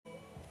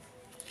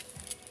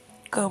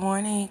Good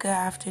morning, good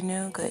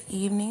afternoon, good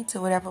evening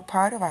to whatever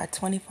part of our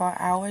 24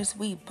 hours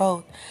we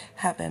both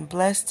have been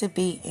blessed to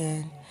be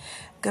in.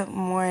 Good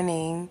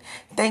morning.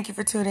 Thank you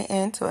for tuning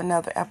in to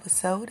another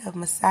episode of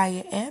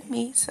Messiah and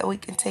Me so we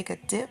can take a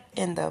dip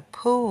in the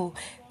pool.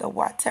 The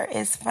water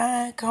is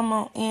fine. Come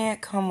on in,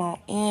 come on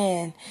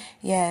in.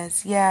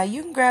 Yes,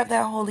 you can grab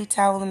that holy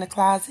towel in the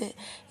closet.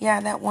 Yeah,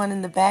 that one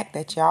in the back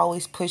that you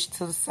always push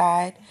to the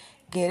side.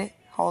 Get it?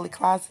 Holy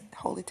closet,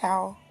 holy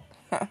towel.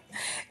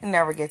 It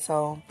never gets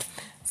old.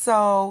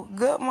 So,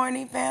 good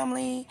morning,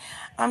 family.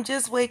 I'm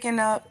just waking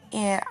up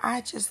and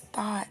I just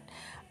thought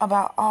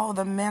about all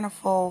the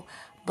manifold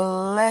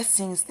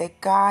blessings that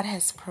God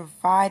has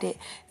provided,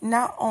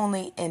 not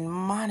only in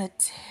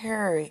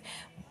monetary,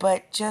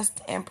 but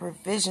just in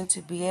provision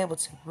to be able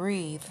to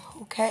breathe,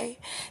 okay?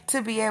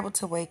 To be able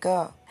to wake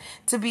up,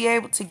 to be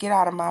able to get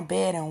out of my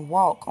bed and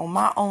walk on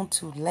my own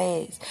two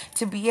legs,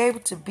 to be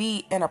able to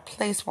be in a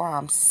place where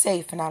I'm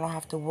safe and I don't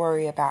have to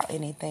worry about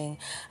anything.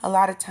 A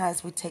lot of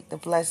times we take the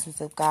blessings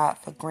of God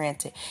for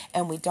granted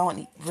and we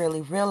don't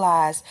really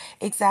realize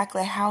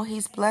exactly how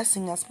He's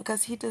blessing us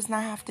because He does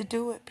not have to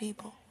do it,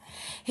 people.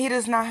 He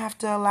does not have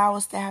to allow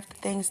us to have the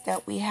things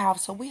that we have.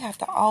 So we have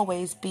to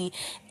always be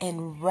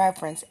in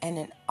reverence and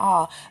in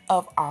awe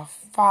of our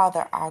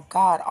Father, our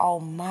God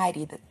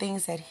Almighty, the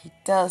things that He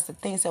does, the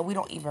things that we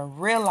don't even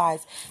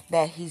realize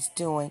that He's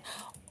doing.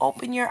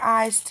 Open your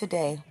eyes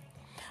today.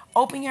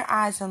 Open your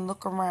eyes and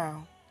look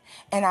around.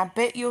 And I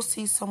bet you'll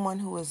see someone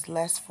who is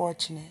less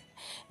fortunate.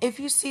 If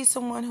you see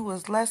someone who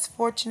is less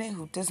fortunate,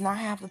 who does not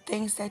have the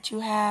things that you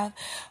have,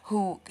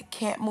 who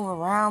can't move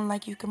around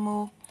like you can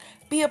move,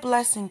 be a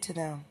blessing to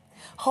them.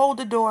 Hold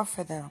the door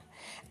for them.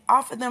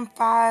 Offer them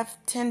 $5,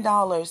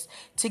 $10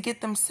 to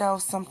get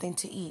themselves something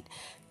to eat.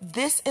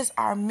 This is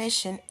our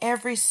mission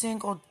every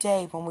single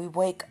day when we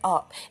wake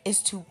up,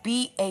 is to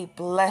be a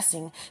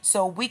blessing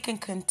so we can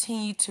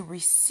continue to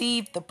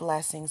receive the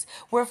blessings.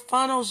 We're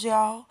funnels,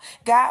 y'all.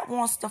 God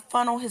wants to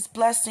funnel His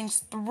blessings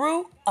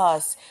through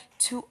us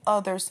to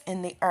others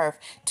in the earth,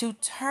 to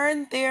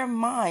turn their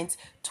minds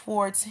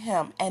towards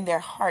Him and their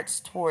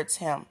hearts towards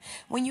Him.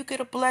 When you get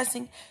a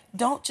blessing,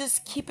 don't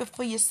just keep it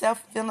for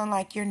yourself feeling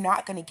like you're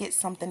not going to get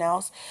something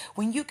else.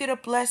 When you get a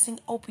blessing,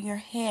 open your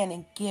hand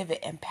and give it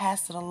and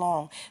pass it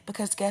along.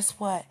 Because guess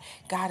what?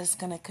 God is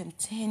going to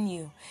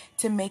continue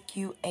to make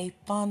you a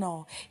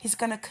funnel. He's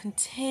going to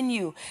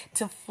continue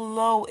to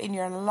flow in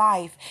your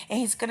life, and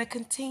He's going to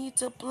continue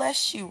to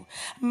bless you.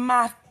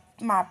 My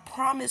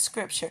promise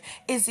scripture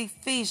is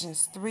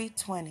Ephesians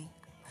 3:20,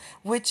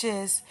 which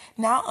is,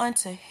 now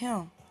unto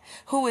Him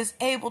who is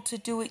able to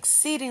do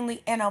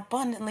exceedingly and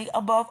abundantly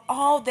above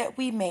all that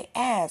we may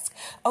ask,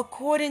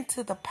 according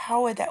to the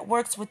power that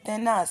works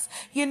within us.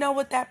 You know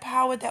what that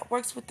power that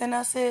works within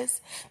us is?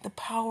 The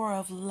power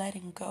of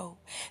letting go,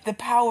 the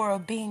power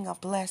of being a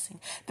blessing,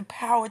 the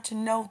power to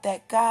know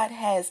that God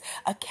has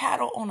a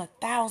cattle on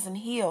 1,000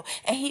 hill,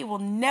 and He will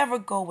never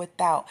go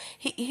without.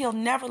 He'll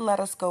never let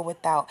us go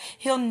without.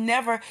 He'll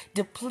never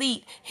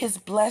deplete His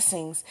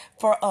blessings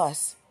for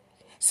us.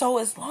 So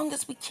as long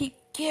as we keep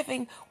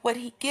giving what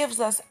He gives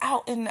us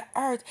out in the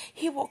earth,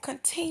 He will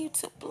continue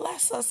to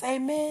bless us.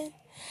 Amen.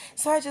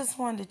 So I just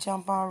wanted to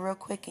jump on real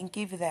quick and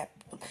give you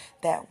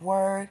that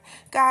word.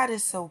 God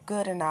is so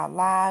good in our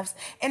lives,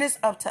 and it's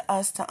up to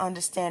us to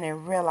understand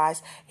and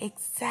realize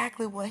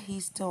exactly what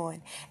He's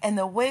doing. And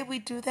the way we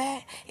do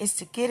that is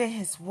to get in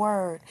His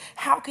word.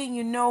 How can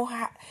you know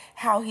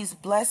how He's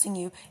blessing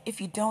you if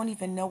you don't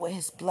even know what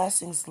His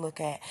blessings look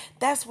at?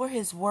 That's where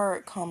His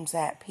word comes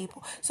at,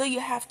 people. So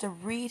you have to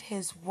read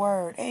His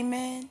word.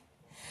 Amen.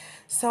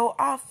 So,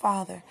 our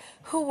Father,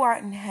 who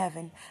art in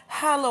heaven,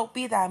 hallowed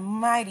be Thy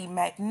mighty,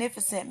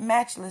 magnificent,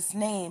 matchless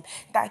name.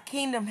 Thy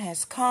kingdom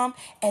has come,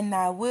 and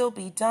Thy will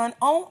be done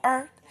on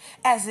earth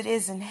as it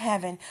is in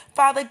heaven.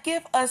 Father,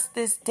 give us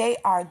this day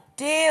our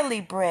daily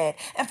bread,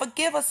 and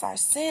forgive us our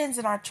sins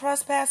and our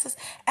trespasses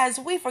as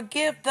we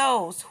forgive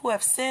those who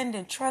have sinned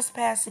and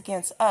trespassed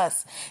against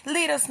us.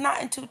 Lead us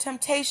not into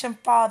temptation,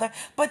 Father,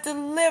 but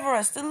deliver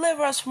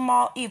us from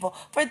all evil.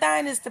 For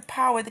Thine is the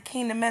power, the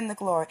kingdom, and the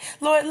glory.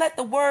 Lord, let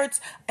the words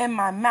in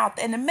my mouth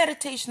and the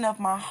meditation of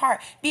my heart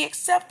be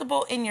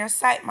acceptable in Your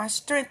sight, my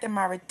strength and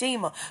my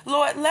redeemer.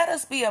 Lord, let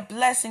us be a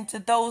blessing to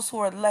those who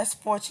are less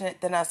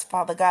fortunate than us,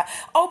 Father God.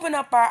 Open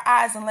up our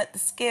eyes and let the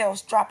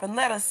scales drop, and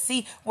let us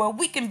see where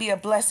we can be a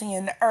blessing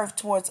in the earth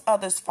towards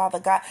others, Father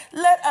God.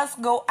 Let us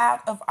go out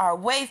of our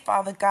way,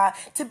 Father God,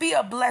 to be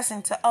a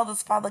blessing to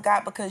others, Father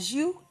God, because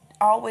You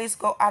always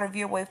go out of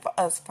Your way for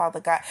us, Father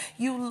God.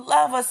 You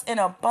love us in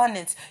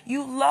abundance.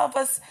 You love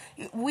us.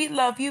 We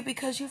love You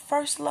because You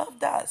first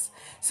loved us.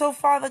 So,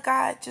 Father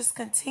God, just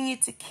continue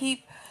to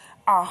keep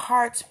our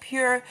hearts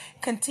pure.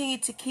 Continue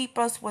to keep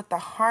us with the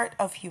heart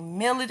of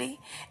humility.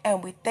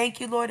 And we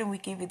thank You, Lord, and we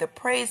give You the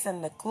praise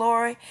and the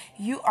glory.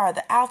 You are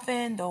the Alpha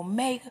and the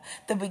Omega,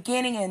 the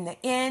beginning and the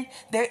end.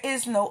 There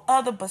is no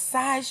other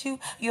besides You.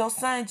 Your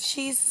Son,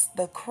 Jesus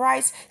the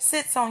Christ,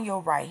 sits on Your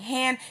right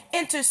hand,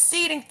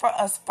 interceding for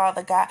us,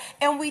 Father God.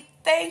 And we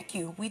thank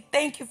you. We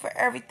thank you for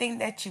everything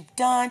that you've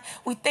done.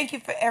 We thank you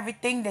for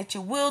everything that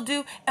you will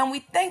do. And we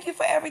thank you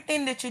for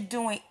everything that you're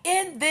doing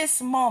in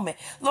this moment.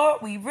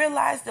 Lord, we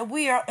realize that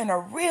we are in a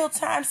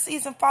real-time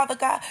season, Father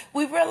God.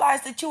 We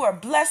realize that you are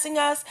blessing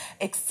us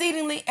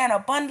exceedingly and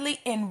abundantly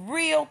in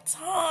real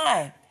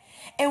time.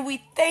 And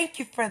we thank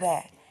you for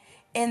that.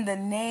 In the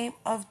name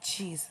of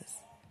Jesus.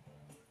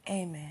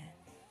 Amen.